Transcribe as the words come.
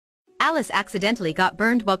Alice accidentally got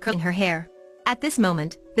burned while curling her hair. At this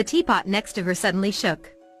moment, the teapot next to her suddenly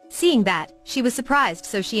shook. Seeing that, she was surprised,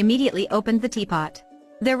 so she immediately opened the teapot.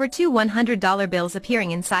 There were two $100 bills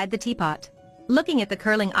appearing inside the teapot. Looking at the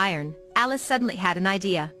curling iron, Alice suddenly had an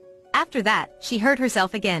idea. After that, she hurt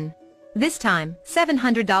herself again. This time,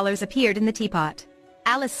 $700 appeared in the teapot.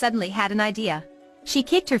 Alice suddenly had an idea. She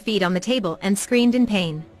kicked her feet on the table and screamed in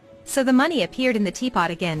pain. So the money appeared in the teapot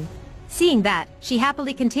again. Seeing that, she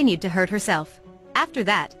happily continued to hurt herself. After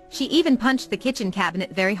that, she even punched the kitchen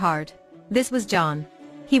cabinet very hard. This was John.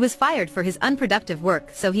 He was fired for his unproductive work,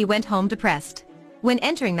 so he went home depressed. When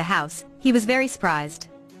entering the house, he was very surprised.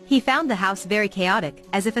 He found the house very chaotic,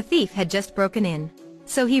 as if a thief had just broken in.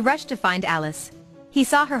 So he rushed to find Alice. He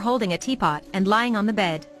saw her holding a teapot and lying on the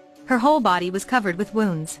bed. Her whole body was covered with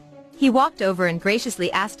wounds. He walked over and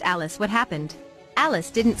graciously asked Alice what happened.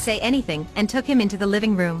 Alice didn't say anything and took him into the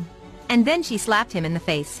living room. And then she slapped him in the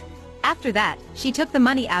face. After that, she took the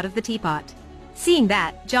money out of the teapot. Seeing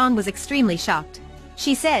that, John was extremely shocked.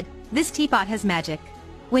 She said, "This teapot has magic.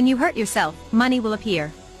 When you hurt yourself, money will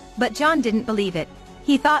appear." But John didn't believe it.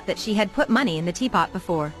 He thought that she had put money in the teapot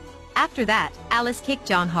before. After that, Alice kicked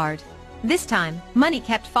John hard. This time, money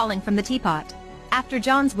kept falling from the teapot. After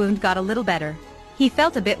John's wound got a little better, he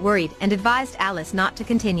felt a bit worried and advised Alice not to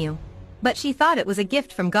continue. But she thought it was a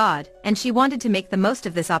gift from God, and she wanted to make the most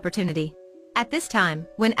of this opportunity. At this time,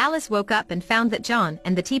 when Alice woke up and found that John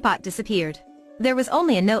and the teapot disappeared, there was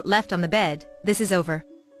only a note left on the bed: "This is over."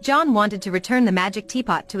 John wanted to return the magic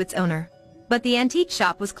teapot to its owner. But the antique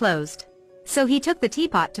shop was closed. So he took the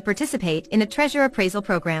teapot to participate in a treasure appraisal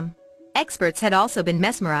program. Experts had also been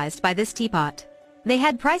mesmerized by this teapot. They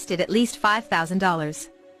had priced it at least $5,000.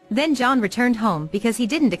 Then John returned home because he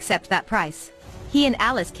didn't accept that price. He and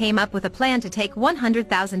Alice came up with a plan to take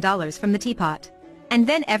 $100,000 from the teapot. And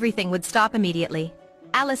then everything would stop immediately.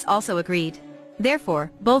 Alice also agreed.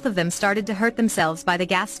 Therefore, both of them started to hurt themselves by the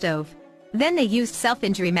gas stove. Then they used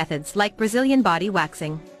self-injury methods like Brazilian body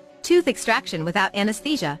waxing, tooth extraction without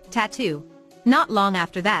anesthesia, tattoo. Not long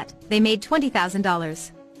after that, they made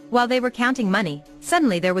 $20,000. While they were counting money,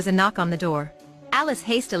 suddenly there was a knock on the door. Alice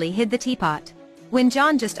hastily hid the teapot. When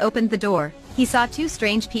John just opened the door, he saw two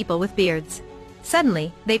strange people with beards.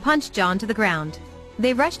 Suddenly, they punched John to the ground.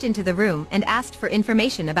 They rushed into the room and asked for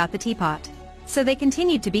information about the teapot. So they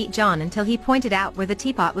continued to beat John until he pointed out where the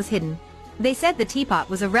teapot was hidden. They said the teapot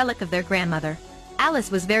was a relic of their grandmother. Alice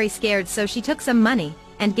was very scared, so she took some money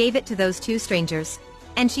and gave it to those two strangers.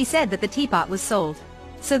 And she said that the teapot was sold.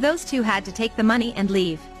 So those two had to take the money and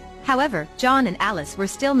leave. However, John and Alice were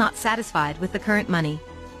still not satisfied with the current money.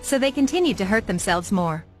 So they continued to hurt themselves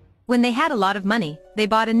more. When they had a lot of money, they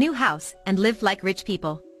bought a new house and lived like rich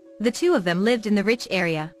people. The two of them lived in the rich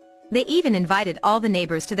area. They even invited all the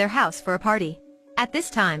neighbors to their house for a party. At this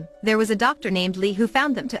time, there was a doctor named Lee who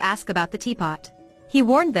found them to ask about the teapot. He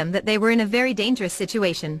warned them that they were in a very dangerous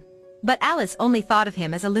situation. But Alice only thought of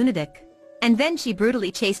him as a lunatic. And then she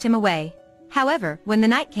brutally chased him away. However, when the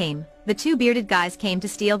night came, the two bearded guys came to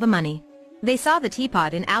steal the money. They saw the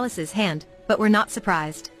teapot in Alice's hand, but were not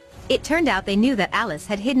surprised. It turned out they knew that Alice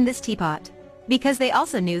had hidden this teapot, because they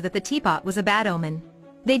also knew that the teapot was a bad omen.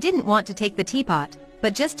 They didn't want to take the teapot,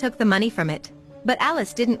 but just took the money from it. But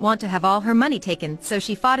Alice didn't want to have all her money taken, so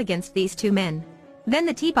she fought against these two men. Then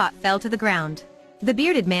the teapot fell to the ground. The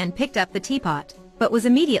bearded man picked up the teapot, but was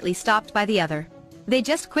immediately stopped by the other. They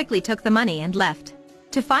just quickly took the money and left.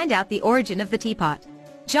 To find out the origin of the teapot,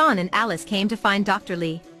 John and Alice came to find Dr.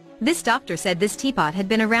 Lee. This doctor said this teapot had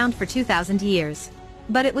been around for 2,000 years.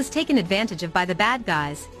 But it was taken advantage of by the bad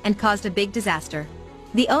guys, and caused a big disaster.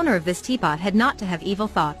 The owner of this teapot had not to have evil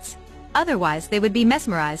thoughts. Otherwise they would be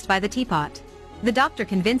mesmerized by the teapot. The doctor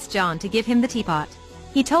convinced John to give him the teapot.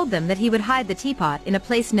 He told them that he would hide the teapot in a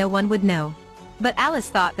place no one would know. But Alice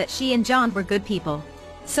thought that she and John were good people.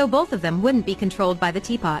 So both of them wouldn't be controlled by the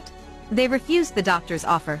teapot. They refused the doctor's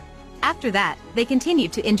offer. After that, they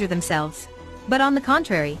continued to injure themselves. But on the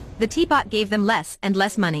contrary, the teapot gave them less and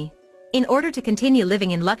less money. In order to continue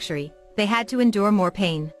living in luxury, they had to endure more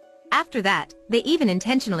pain. After that, they even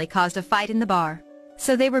intentionally caused a fight in the bar.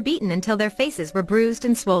 So they were beaten until their faces were bruised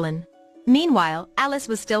and swollen. Meanwhile, Alice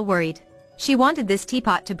was still worried. She wanted this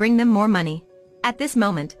teapot to bring them more money. At this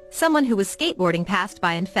moment, someone who was skateboarding passed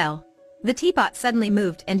by and fell. The teapot suddenly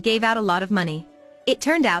moved and gave out a lot of money. It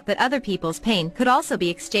turned out that other people's pain could also be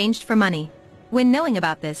exchanged for money. When knowing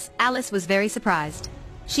about this, Alice was very surprised.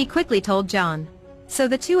 She quickly told John. So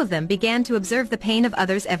the two of them began to observe the pain of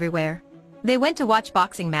others everywhere. They went to watch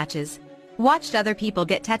boxing matches, watched other people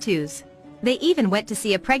get tattoos. They even went to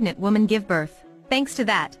see a pregnant woman give birth. Thanks to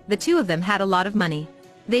that, the two of them had a lot of money.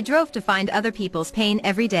 They drove to find other people's pain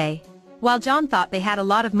every day. While John thought they had a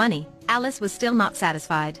lot of money, Alice was still not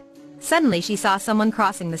satisfied. Suddenly she saw someone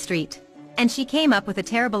crossing the street. And she came up with a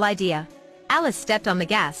terrible idea. Alice stepped on the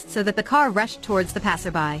gas so that the car rushed towards the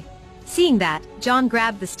passerby. Seeing that, John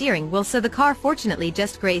grabbed the steering wheel so the car fortunately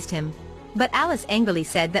just grazed him. But Alice angrily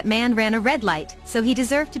said that man ran a red light, so he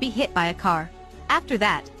deserved to be hit by a car. After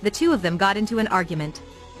that, the two of them got into an argument.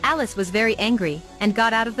 Alice was very angry, and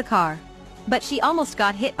got out of the car. But she almost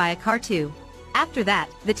got hit by a car too. After that,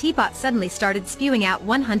 the teapot suddenly started spewing out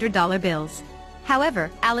 $100 bills. However,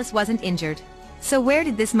 Alice wasn't injured. So where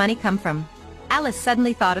did this money come from? Alice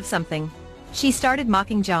suddenly thought of something. She started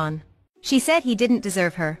mocking John. She said he didn't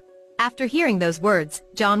deserve her. After hearing those words,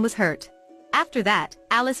 John was hurt. After that,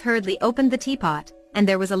 Alice hurriedly opened the teapot, and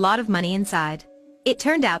there was a lot of money inside. It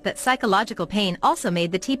turned out that psychological pain also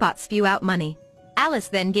made the teapot spew out money. Alice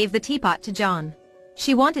then gave the teapot to John.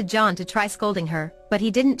 She wanted John to try scolding her, but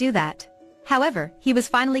he didn't do that. However, he was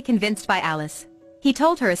finally convinced by Alice. He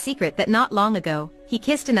told her a secret that not long ago, he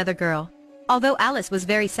kissed another girl. Although Alice was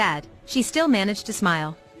very sad, she still managed to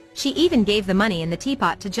smile. She even gave the money in the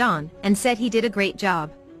teapot to John, and said he did a great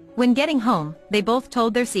job. When getting home, they both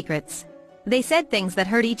told their secrets. They said things that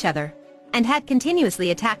hurt each other, and had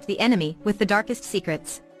continuously attacked the enemy with the darkest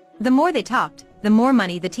secrets. The more they talked, the more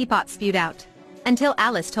money the teapot spewed out. Until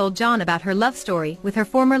Alice told John about her love story with her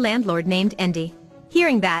former landlord named Andy.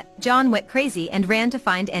 Hearing that, John went crazy and ran to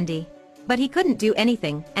find Andy. But he couldn't do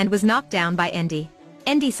anything, and was knocked down by Andy.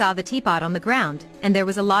 Andy saw the teapot on the ground, and there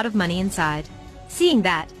was a lot of money inside. Seeing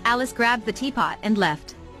that, Alice grabbed the teapot and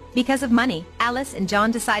left. Because of money, Alice and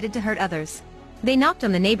John decided to hurt others. They knocked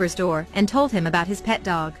on the neighbor's door and told him about his pet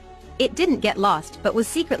dog. It didn't get lost but was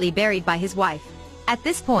secretly buried by his wife. At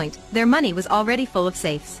this point, their money was already full of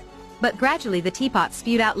safes. But gradually the teapot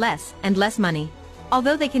spewed out less and less money.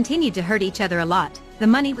 Although they continued to hurt each other a lot, the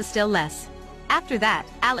money was still less. After that,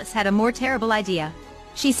 Alice had a more terrible idea.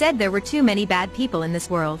 She said there were too many bad people in this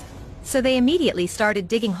world. So they immediately started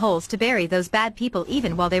digging holes to bury those bad people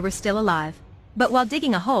even while they were still alive. But while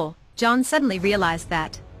digging a hole, John suddenly realized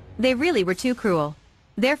that they really were too cruel.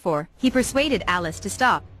 Therefore, he persuaded Alice to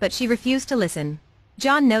stop, but she refused to listen.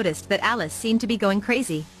 John noticed that Alice seemed to be going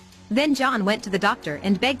crazy. Then John went to the doctor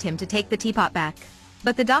and begged him to take the teapot back.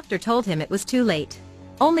 But the doctor told him it was too late.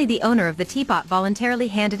 Only the owner of the teapot voluntarily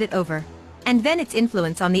handed it over. And then its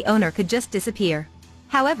influence on the owner could just disappear.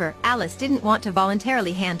 However, Alice didn't want to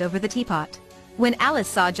voluntarily hand over the teapot. When Alice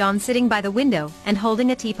saw John sitting by the window and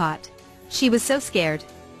holding a teapot, she was so scared.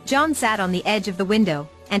 John sat on the edge of the window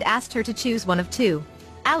and asked her to choose one of two.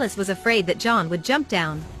 Alice was afraid that John would jump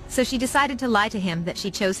down, so she decided to lie to him that she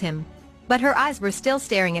chose him. But her eyes were still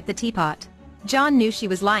staring at the teapot. John knew she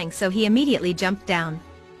was lying, so he immediately jumped down.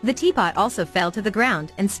 The teapot also fell to the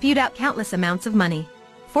ground and spewed out countless amounts of money.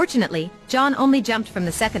 Fortunately, John only jumped from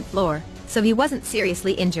the second floor, so he wasn't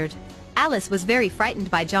seriously injured. Alice was very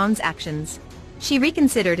frightened by John's actions. She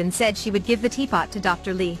reconsidered and said she would give the teapot to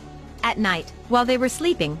Dr. Lee. At night, while they were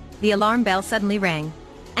sleeping, the alarm bell suddenly rang.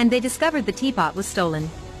 And they discovered the teapot was stolen.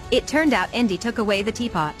 It turned out Andy took away the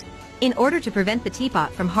teapot. In order to prevent the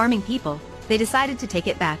teapot from harming people, they decided to take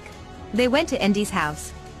it back. They went to Andy's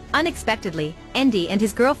house. Unexpectedly, Andy and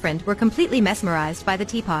his girlfriend were completely mesmerized by the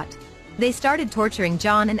teapot. They started torturing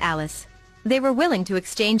John and Alice. They were willing to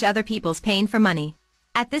exchange other people's pain for money.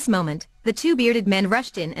 At this moment, the two bearded men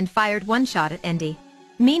rushed in and fired one shot at Andy.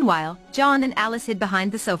 Meanwhile, John and Alice hid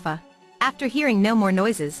behind the sofa. After hearing no more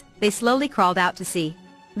noises, they slowly crawled out to sea.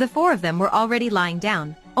 The four of them were already lying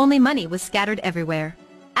down, only money was scattered everywhere.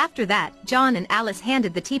 After that, John and Alice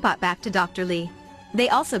handed the teapot back to Dr. Lee. They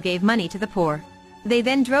also gave money to the poor. They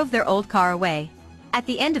then drove their old car away. At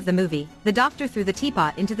the end of the movie, the doctor threw the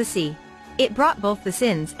teapot into the sea. It brought both the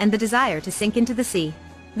sins and the desire to sink into the sea.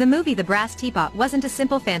 The movie The Brass Teapot wasn't a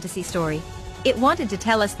simple fantasy story. It wanted to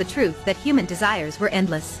tell us the truth that human desires were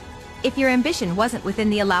endless. If your ambition wasn't within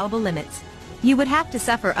the allowable limits, you would have to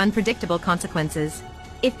suffer unpredictable consequences.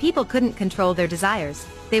 If people couldn't control their desires,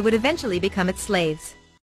 they would eventually become its slaves.